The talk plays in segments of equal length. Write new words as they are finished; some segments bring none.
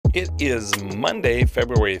It is Monday,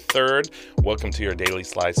 February 3rd. Welcome to your daily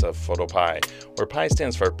slice of PhotoPie, where Pi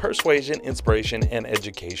stands for persuasion, inspiration, and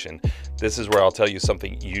education. This is where I'll tell you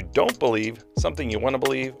something you don't believe, something you want to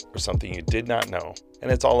believe, or something you did not know.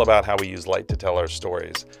 And it's all about how we use light to tell our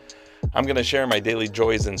stories. I'm going to share my daily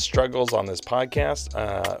joys and struggles on this podcast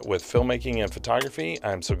with filmmaking and photography.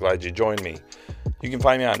 I'm so glad you joined me. You can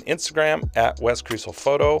find me on Instagram at Wes Creasel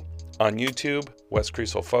Photo, on YouTube, Wes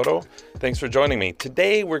Creasel Photo. Thanks for joining me.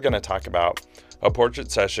 Today we're going to talk about a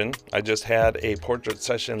portrait session. I just had a portrait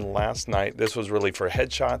session last night. This was really for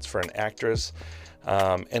headshots for an actress,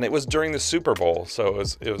 and it was during the Super Bowl, so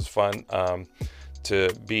it was fun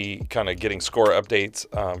to be kind of getting score updates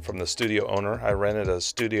from the studio owner. I rented a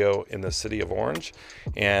studio in the city of Orange,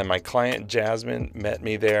 and my client Jasmine met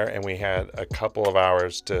me there, and we had a couple of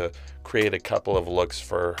hours to create a couple of looks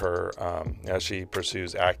for her as she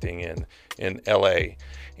pursues acting in LA.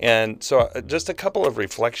 And so just a couple of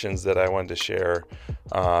reflections that I wanted to share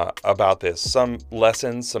about this. Some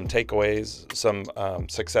lessons, some takeaways, some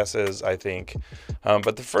successes, I think.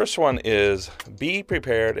 But the first one is be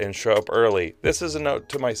prepared and show up early. This is a note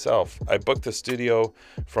to myself. I booked the studio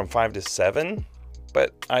from 5 to 7,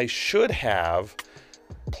 but I should have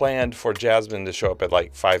planned for Jasmine to show up at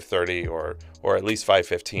like 5:30 or at least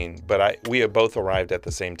 5:15, but we had both arrived at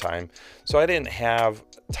the same time, so I didn't have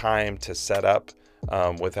time to set up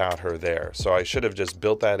without her there. So I should have just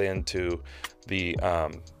built that into the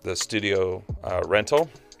studio rental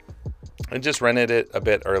and just rented it a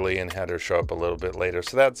bit early and had her show up a little bit later.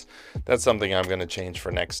 So that's something I'm going to change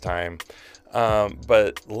for next time.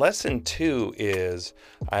 But lesson 2 is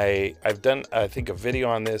I've done, I think, a video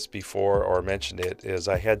on this before or mentioned it, is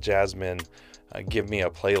I had Jasmine give me a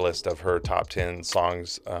playlist of her top 10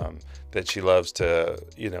 songs that she loves to,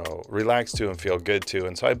 relax to and feel good to.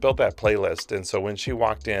 And so I built that playlist. And so when she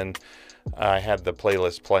walked in, I had the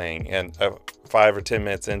playlist playing, and 5 or 10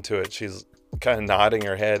 minutes into it, she's kind of nodding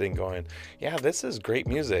her head and going, yeah, this is great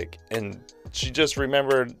music. And she just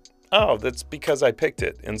remembered, oh, that's because I picked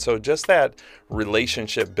it. And so just that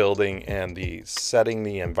relationship building and the setting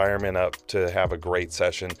the environment up to have a great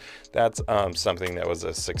session, that's something that was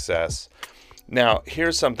a success. Now,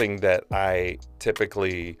 here's something that I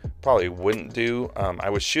typically probably wouldn't do. I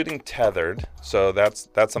was shooting tethered, so that's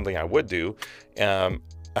something I would do.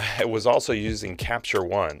 I was also using Capture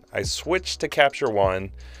One. I switched to Capture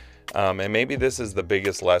One, and maybe this is the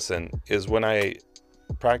biggest lesson, is when I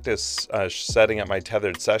practice setting up my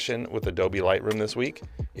tethered session with Adobe Lightroom this week,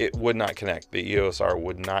 it would not connect. The EOS R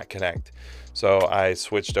would not connect. So I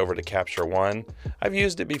switched over to Capture One. I've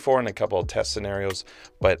used it before in a couple of test scenarios,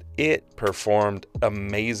 but it performed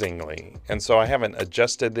amazingly. And so I haven't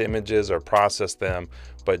adjusted the images or processed them,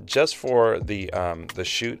 but just for the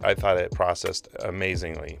shoot, I thought it processed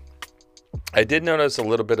amazingly. I did notice a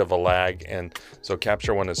little bit of a lag, and so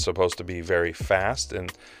Capture One is supposed to be very fast,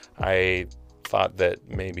 and I thought that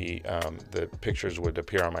maybe the pictures would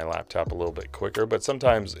appear on my laptop a little bit quicker, but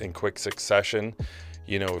sometimes in quick succession,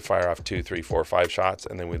 we fire off 2, 3, 4, 5 shots,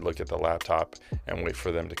 and then we'd look at the laptop and wait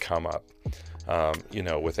for them to come up,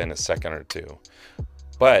 within a second or two.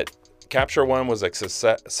 But Capture One was a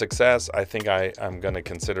success. I think I'm going to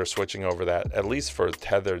consider switching over that, at least for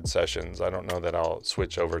tethered sessions. I don't know that I'll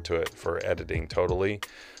switch over to it for editing totally.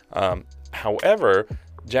 However,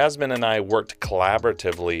 Jasmine and I worked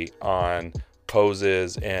collaboratively on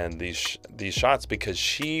poses and these shots because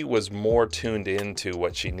she was more tuned into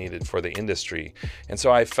what she needed for the industry. And so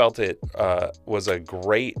I felt it was a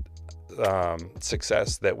great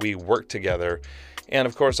success that we worked together. And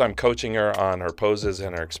of course, I'm coaching her on her poses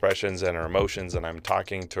and her expressions and her emotions, and I'm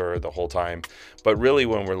talking to her the whole time. But really,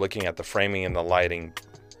 when we're looking at the framing and the lighting,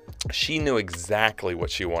 she knew exactly what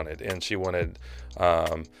she wanted. And she wanted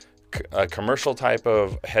a commercial type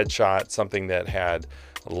of headshot, something that had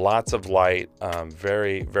lots of light,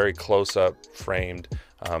 very, very close up framed,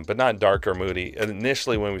 but not dark or moody.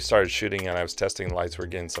 Initially, when we started shooting and I was testing lights, we're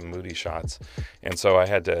getting some moody shots. And so I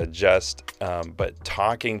had to adjust, but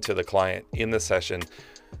talking to the client in the session.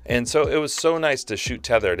 And so it was so nice to shoot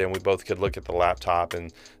tethered, and we both could look at the laptop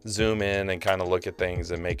and zoom in and kind of look at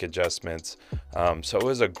things and make adjustments. So it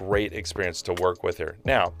was a great experience to work with her.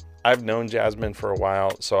 Now, I've known Jasmine for a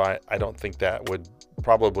while, so I don't think that would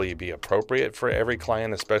probably be appropriate for every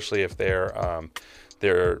client, especially if they're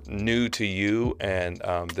they're new to you, and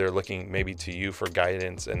they're looking maybe to you for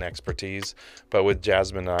guidance and expertise. But with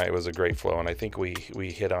Jasmine and I, it was a great flow, and I think we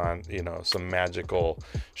hit on some magical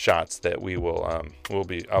shots that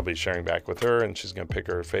I'll be sharing back with her, and she's going to pick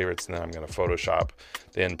her favorites, and then I'm going to Photoshop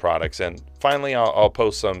the end products. And finally, I'll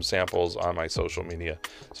post some samples on my social media.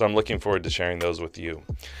 So I'm looking forward to sharing those with you.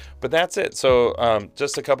 But that's it. So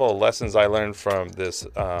just a couple of lessons I learned from this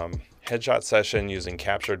headshot session using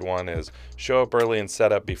Captured One is show up early and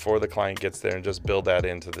set up before the client gets there, and just build that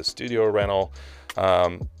into the studio rental.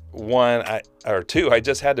 Two, I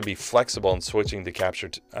just had to be flexible in switching to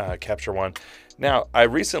Capture One. Now, I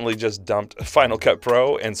recently just dumped Final Cut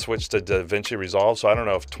Pro and switched to DaVinci Resolve, so I don't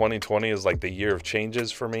know if 2020 is like the year of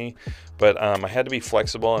changes for me, but I had to be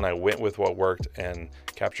flexible, and I went with what worked, and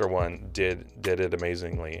Capture One did it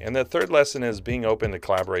amazingly. And the third lesson is being open to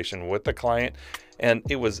collaboration with the client, and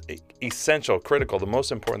it was essential, critical. The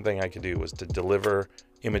most important thing I could do was to deliver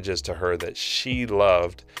images to her that she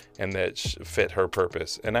loved and that fit her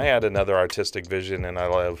purpose. And I had another artistic vision, and I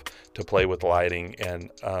love to play with lighting,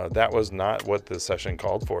 and that was not what the session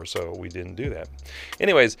called for, so we didn't do that.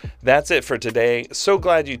 Anyways, that's it for today. So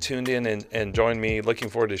glad you tuned in and joined me.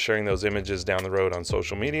 Looking forward to sharing those images down the road on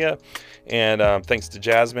social media. And thanks to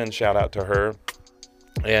Jasmine, shout out to her.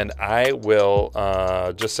 And I will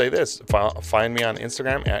just say this: find me on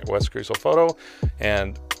Instagram at Wes Creasel Photo,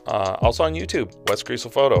 and also on YouTube, Wes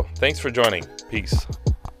Creasel Photo. Thanks for joining. Peace.